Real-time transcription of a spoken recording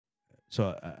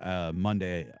So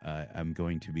Monday, I'm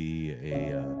going to be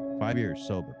a 5 years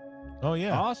sober, Oh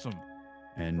yeah. Awesome.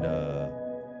 and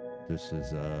this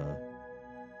is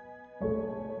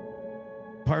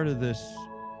part of this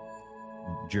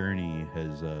journey.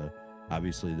 Has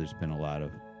obviously there's been a lot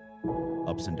of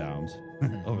ups and downs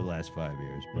over the last 5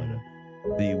 years,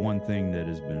 but the one thing that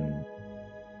has been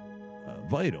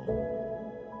vital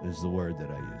is the word that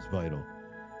I use, vital,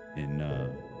 in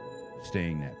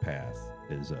staying that path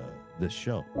is this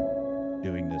show,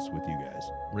 doing this with you guys.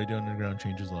 Radio Underground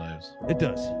changes lives. It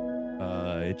does.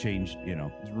 It changed,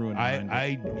 It's ruined.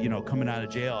 I coming out of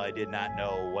jail, I did not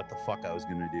know what the fuck I was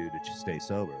going to do to just stay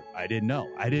sober. I didn't know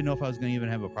if I was going to even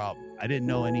have a problem. I didn't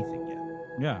know anything yet.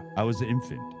 Yeah. I was an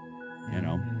infant,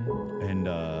 and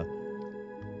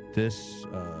this,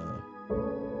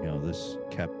 this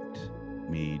kept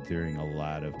me during a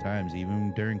lot of times,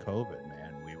 even during COVID,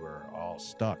 man. We were all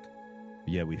stuck.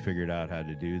 Yeah, we figured out how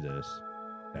to do this.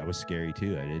 That was scary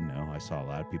too. I didn't know. I saw a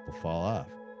lot of people fall off.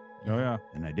 Oh yeah.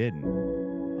 And I didn't.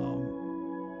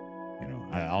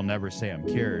 I'll never say I'm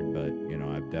cured, but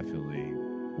I've definitely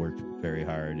worked very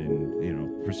hard,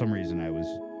 and for some reason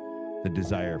the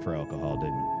desire for alcohol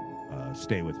didn't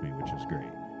stay with me, which was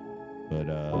great. But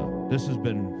this has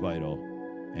been vital,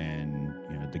 and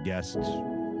the guests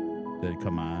that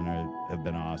come on have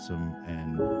been awesome,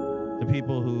 and the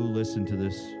people who listen to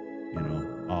this,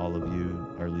 all of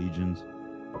you are legions.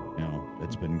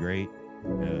 It's been great,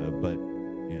 but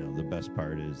the best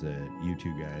part is that you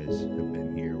two guys have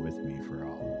been here with me for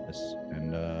all of this,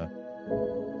 and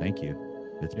thank you.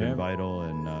 It's been vital,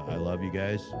 and I love you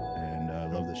guys, and I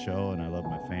love the show, and I love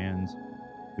my fans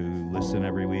who listen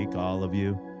every week, all of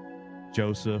you.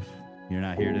 Joseph, you're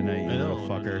not here tonight, you little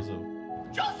fucker.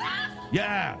 Joseph!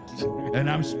 Yeah, and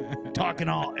I'm talking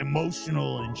all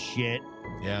emotional and shit.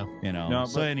 Yeah.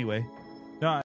 So anyway,